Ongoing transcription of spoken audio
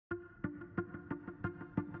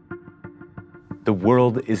The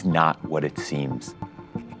world is not what it seems.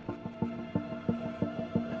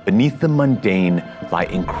 Beneath the mundane lie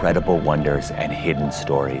incredible wonders and hidden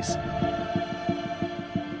stories.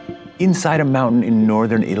 Inside a mountain in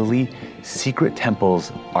northern Italy, secret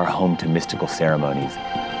temples are home to mystical ceremonies.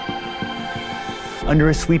 Under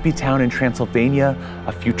a sleepy town in Transylvania,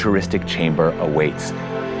 a futuristic chamber awaits.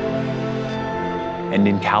 And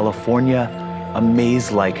in California, a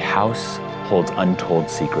maze-like house holds untold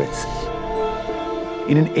secrets.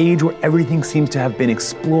 In an age where everything seems to have been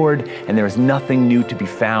explored and there is nothing new to be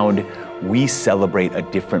found, we celebrate a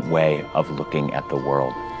different way of looking at the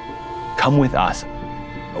world. Come with us,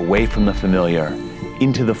 away from the familiar,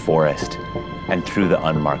 into the forest, and through the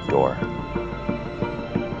unmarked door.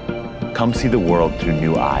 Come see the world through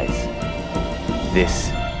new eyes. This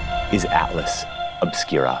is Atlas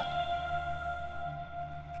Obscura.